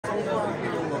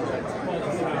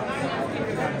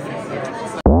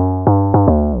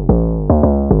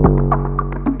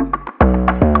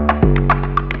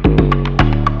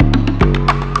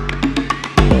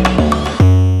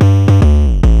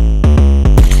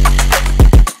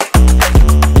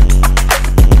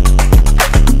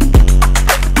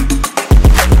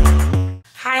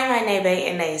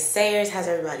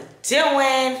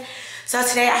doing? So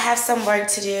today I have some work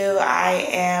to do. I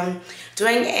am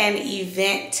doing an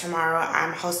event tomorrow.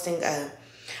 I'm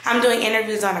doing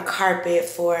interviews on a carpet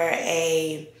for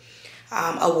a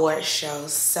award show.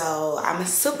 So I'm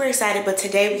super excited, but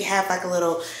today we have like a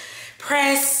little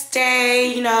press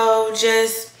day, you know,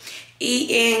 just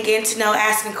eating, getting to know,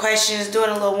 asking questions, doing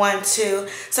a little 1-2.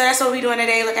 So that's what we're doing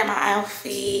today. Look at my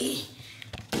outfit.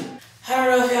 I don't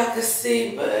know if y'all can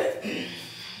see, but a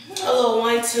little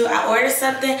 1-2. I ordered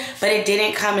something, but it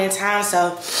didn't come in time,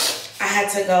 so I had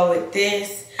to go with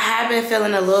this. I have been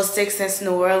feeling a little sick since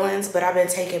New Orleans, but I've been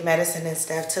taking medicine and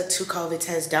stuff. Took 2 COVID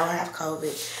tests, don't have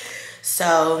COVID.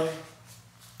 So,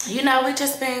 you know, we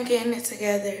just been getting it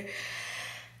together.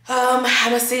 I'm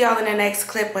gonna see y'all in the next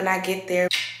clip when I get there.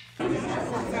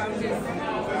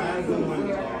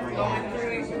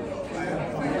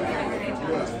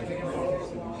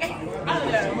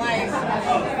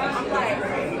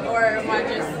 Or am I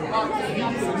just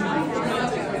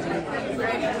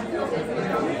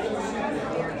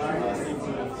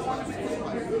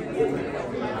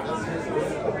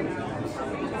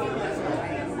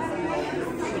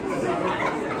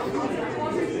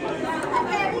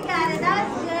Okay, we got it. That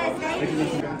was good.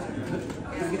 Thank you.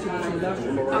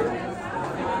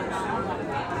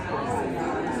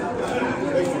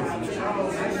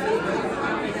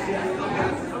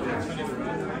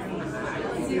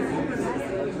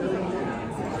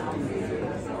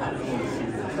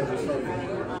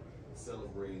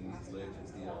 Celebrating these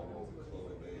legends, the almost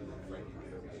Chloe Bailey, Frankie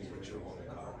Beverly, but you're on the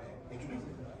carpet.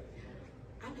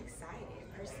 I'm excited.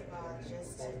 First of all,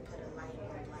 just to put a light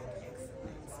on Black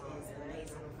excellence is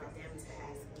amazing. For them to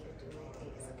ask me to do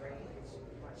it is great.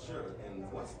 Sure. And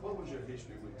what was your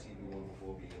history with TV1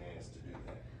 before being asked to do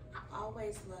that? I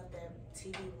always loved that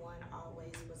TV1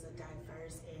 always was a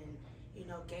diverse and, you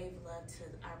know, gave love to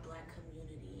our Black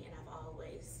community, and I've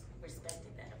always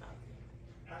respected that about them.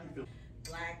 How do you feel?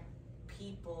 Black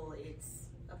people, it's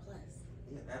a plus.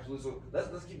 Yeah, absolutely. So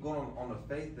let's keep going on the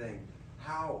faith thing.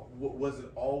 How was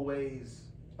it always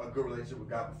a good relationship with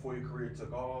God before your career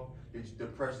took off? Did the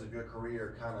pressures of your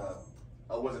career kind of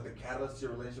was it the catalyst to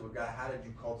your relationship with God? How did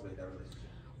you cultivate that relationship?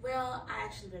 Well, I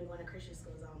actually been going to Christian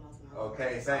schools almost my whole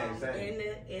Okay, life. same.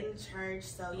 In church,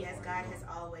 so yes, God has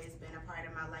always been a part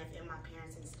of my life, and my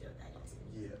parents instilled that into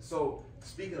me. Yeah. So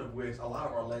speaking of which, a lot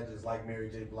of our legends like Mary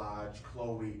J. Blige,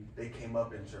 Chloe, they came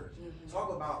up in church. Mm-hmm.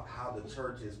 Talk about how the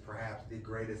church is perhaps the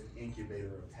greatest incubator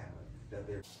of talent that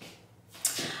there.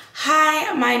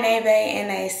 Hi, my name is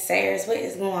N.A. Sayers. What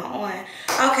is going on?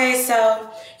 Okay, so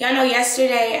y'all know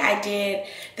yesterday I did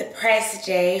the press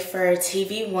day for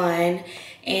TV1,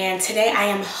 and today I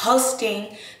am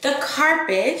hosting the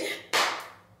carpet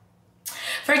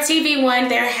for TV1.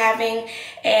 They're having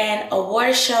an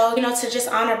award show, you know, to just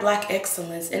honor Black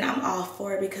excellence, and I'm all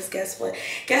for it because guess what?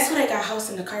 Guess who they got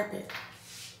hosting the carpet?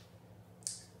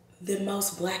 The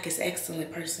most Blackest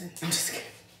excellent person. I'm just kidding.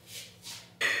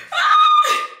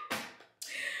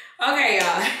 Okay,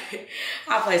 y'all,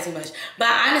 I play too much. But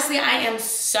honestly, I am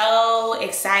so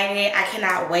excited. I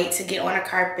cannot wait to get on a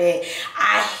carpet.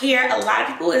 I hear a lot of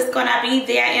people is gonna be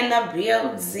there in the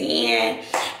building.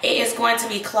 It is going to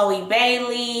be Chloe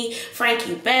Bailey,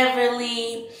 Frankie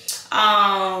Beverly,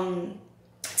 Tiana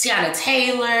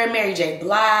Taylor, Mary J.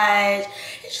 Blige.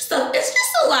 It's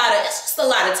just a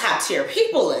lot of top tier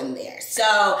people in there.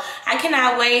 So I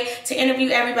cannot wait to interview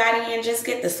everybody and just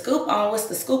get the scoop on what's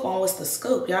the scoop on what's the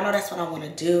scoop. Y'all know that's what I want to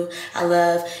do. I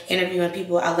love interviewing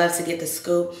people. I love to get the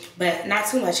scoop, but not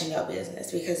too much in your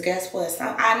business, because guess what?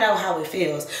 I know how it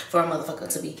feels for a motherfucker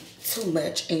to be too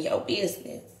much in your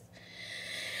business.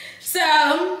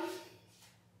 So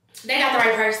they got the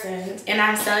right person, and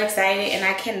I'm so excited, and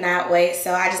I cannot wait.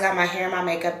 So I just got my hair and my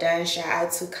makeup done. Shout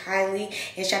out to Kylie,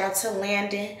 and shout out to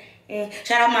Landon, and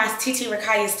shout out my TT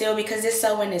Rakaya still, because this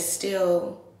sewing is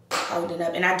still holding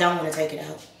up, and I don't want to take it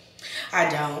out. I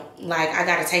don't. Like, I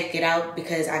got to take it out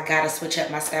because I got to switch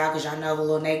up my style, because y'all know the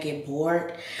little neck get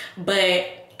bored, but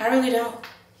I really don't.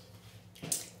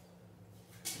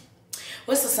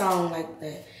 What's the song like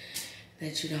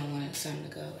that you don't want something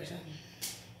to go or something?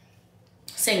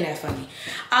 Sing that for me.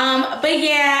 But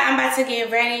yeah, I'm about to get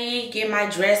ready, get my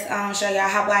dress on, show y'all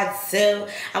how I do.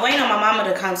 I'm waiting on my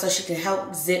mama to come so she can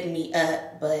help zip me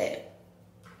up, but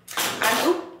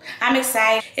I'm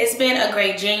excited. It's been a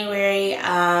great January.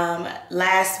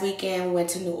 Last weekend we went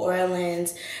to New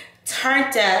Orleans,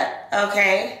 turned up,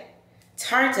 okay?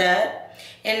 Turned up.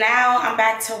 And now I'm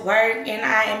back to work and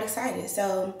I am excited.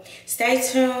 So stay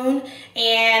tuned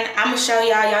and I'm gonna show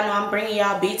y'all. Y'all know I'm bringing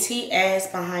y'all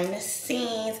BTS behind the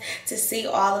scenes to see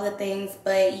all of the things.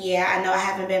 But yeah, I know I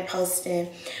haven't been posting,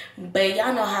 but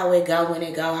y'all know how it go when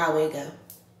it go, how it go.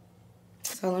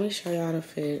 So let me show y'all the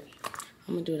fit.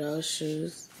 I'm gonna do those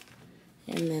shoes.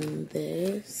 And then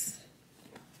this,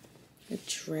 a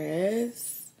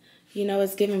dress. You know,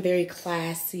 it's giving very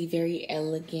classy, very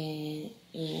elegant.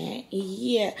 And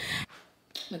yeah,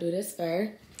 I'm gonna do this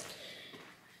fur.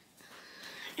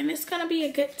 And it's gonna be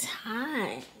a good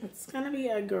time. It's gonna be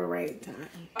a great time.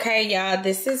 Okay, y'all,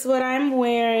 this is what I'm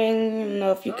wearing. I don't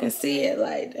know if you can see it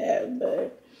like that,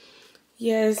 but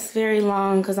yeah, it's very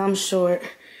long because I'm short.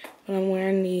 But I'm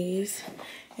wearing these.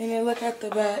 And then look at the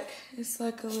back. It's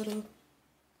like a little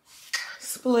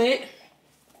split.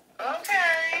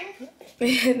 Okay.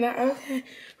 No, okay.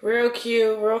 Real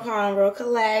cute, real calm, real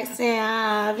relaxing,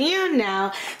 you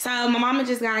know. So my mama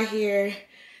just got here.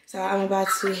 So I'm about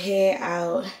to head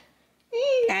out.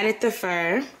 Added the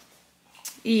fur.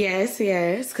 Yes,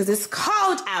 because it's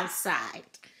cold outside.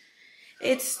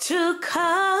 It's too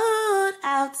cold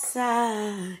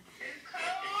outside.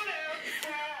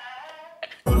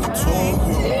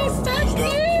 It's so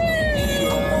cute.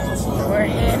 We're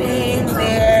heading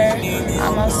there.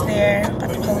 Almost there.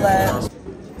 About to pull up.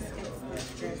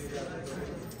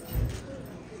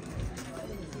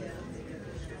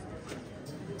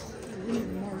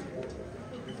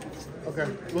 Okay,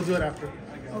 we'll do it after.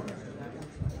 Okay.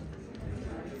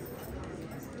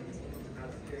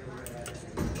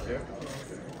 Here?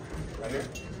 Right here?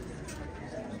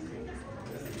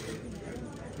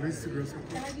 These two girls.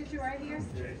 Can I get you right here?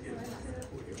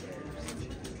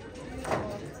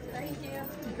 Thank you.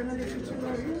 Can I get you two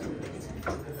right here?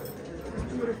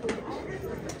 Beautiful.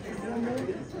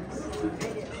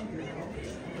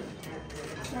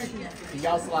 Thank you. Can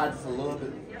y'all slide just a little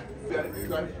bit? You got it. You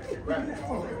got it. Grab it.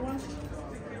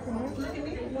 One, two,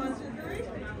 three.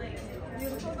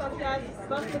 Beautiful. Both guys.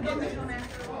 Both of them.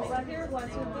 Right here. 1, 2,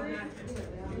 3.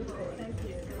 Thank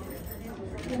you.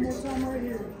 One more time right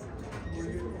here.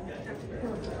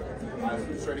 All right,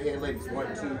 straight ahead, ladies. 1,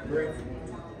 2, 3.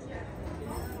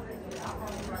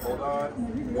 Hold on.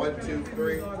 1, 2,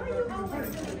 3.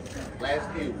 Last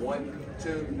few. 1,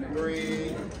 2,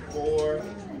 3, 4.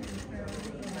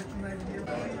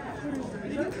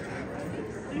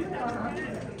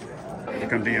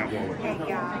 Come down.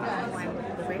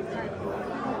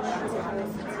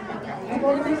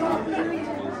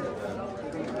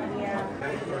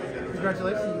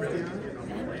 Congratulations.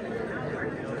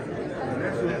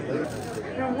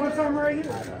 Now, one time right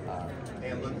here.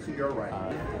 And look to your right.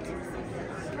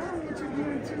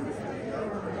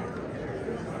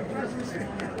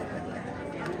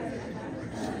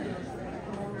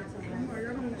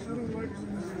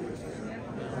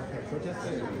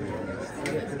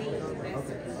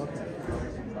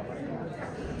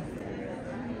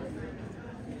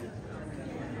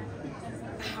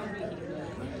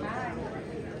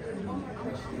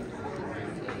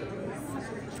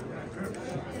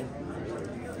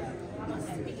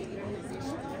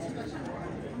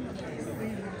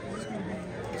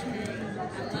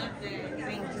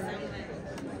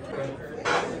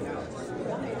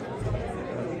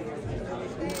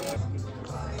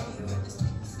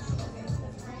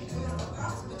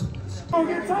 Oh,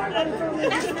 get tired of it.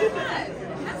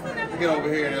 Get over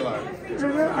here and they're like,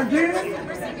 Again?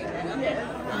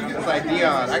 it's like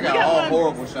Dion. I got all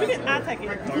horrible shots. I'll take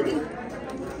it.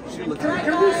 She looks Can like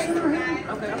we shoot her here?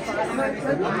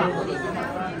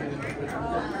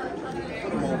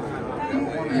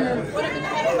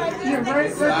 Yeah,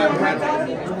 right there. Right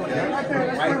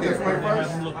there.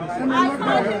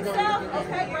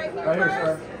 Okay, right here. Right here,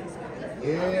 sir.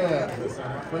 Yeah.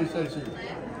 Appreciate you.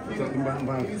 One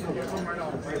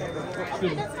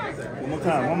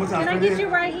more time. Can I get you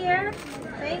right here?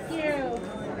 Thank you.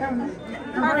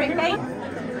 Perfect. Thank you.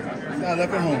 Now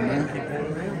look at home, man.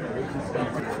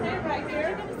 Right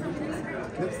here.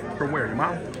 From where? Your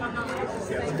mom?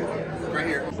 Right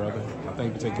here. Brother, I think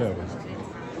you take care of us.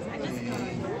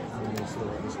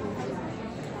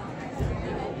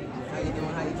 How you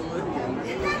doing?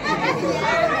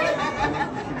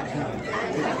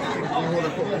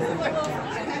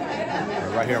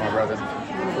 Right here, my brother.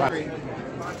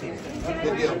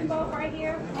 Good deal. Both right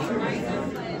here.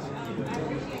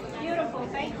 Beautiful.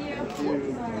 Thank you.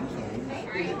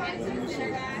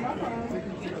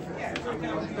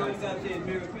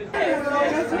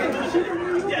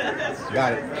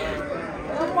 Got it.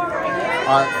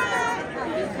 All right.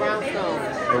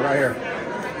 They're right here.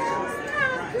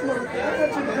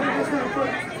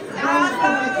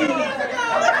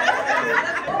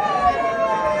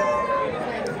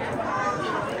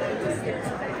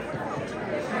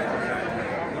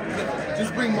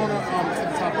 Just bring Mona to the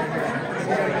top right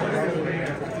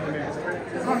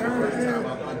here.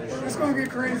 It's gonna get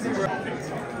crazy, bro.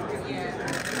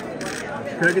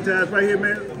 Can I get your eyes right here,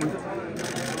 man?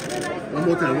 One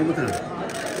more time, one more time.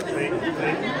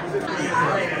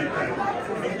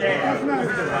 That's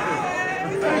nice.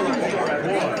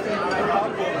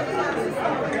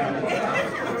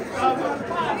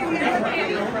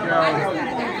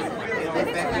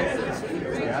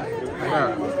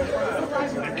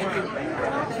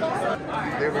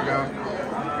 There we go.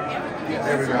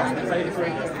 There we go.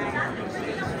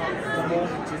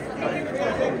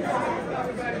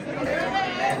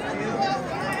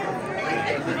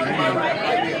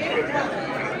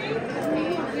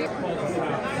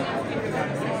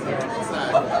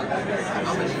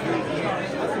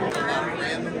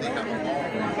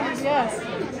 Yes.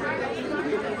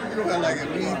 You don't got like a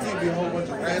BET, be a whole bunch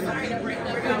of random people.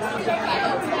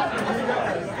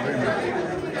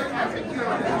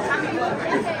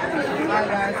 Alright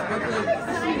guys, quickly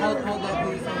hold that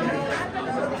please.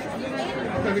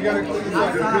 Okay, we gotta close this up.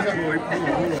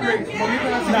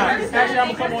 Actually, I'm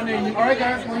gonna come on there. Alright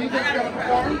guys, when you guys gotta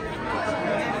perform.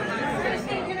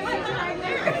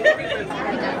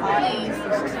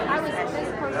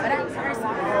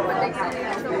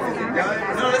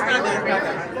 No, let's not do it.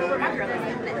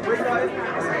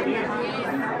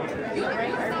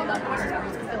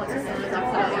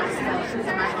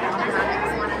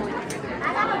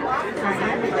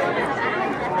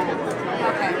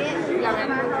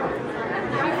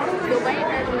 The way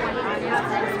everyone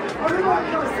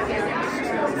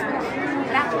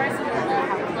that person will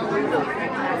have lower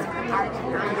recognize art.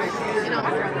 You know,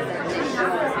 my brother said,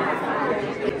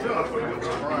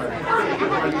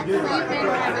 we've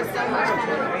been having so much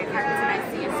fun with carpets and I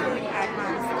see so many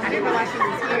icons. I didn't realize she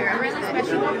was here. A really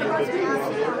special moment was when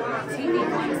TV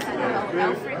host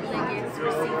Alfred Liggins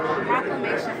received a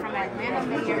proclamation from Atlanta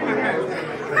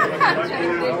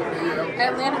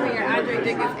Mayor Andre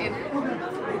Dickens in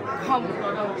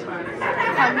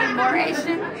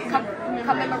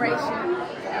commemoration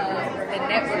of the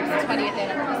network's 20th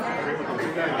anniversary.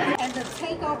 And the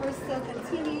takeover still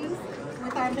continues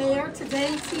with our mayor.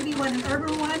 Today, TV1 and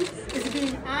Urban One is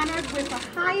being honored with the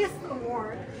highest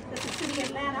award that the city of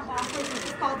Atlanta offers, which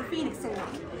is called the Phoenix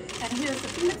Award. And here's the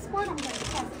Phoenix Award. I'm going to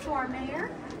pass it to our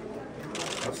mayor.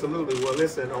 Absolutely. Well,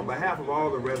 listen, on behalf of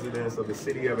all the residents of the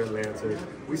city of Atlanta,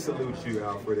 we salute you,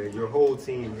 Alfred, and your whole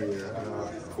team here.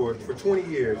 For 20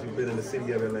 years, you've been in the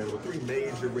city of Atlanta with 3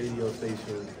 major radio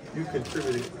stations. You've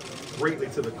contributed greatly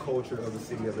to the culture of the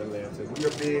city of Atlanta. We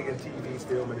are big in TV,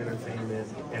 film, and entertainment,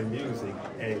 and music,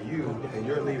 and you and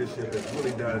your leadership has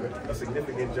really done a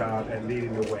significant job at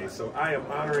leading the way. So I am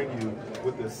honoring you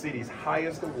with the city's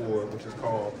highest award, which is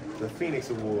called the Phoenix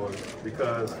Award,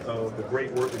 because of the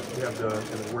great work that you have done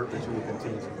and the work that you will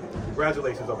continue to do.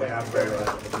 Congratulations on behalf of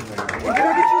everyone.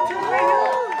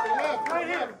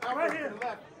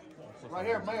 Right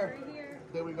here, Mayor.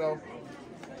 There we go.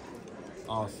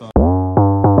 Awesome.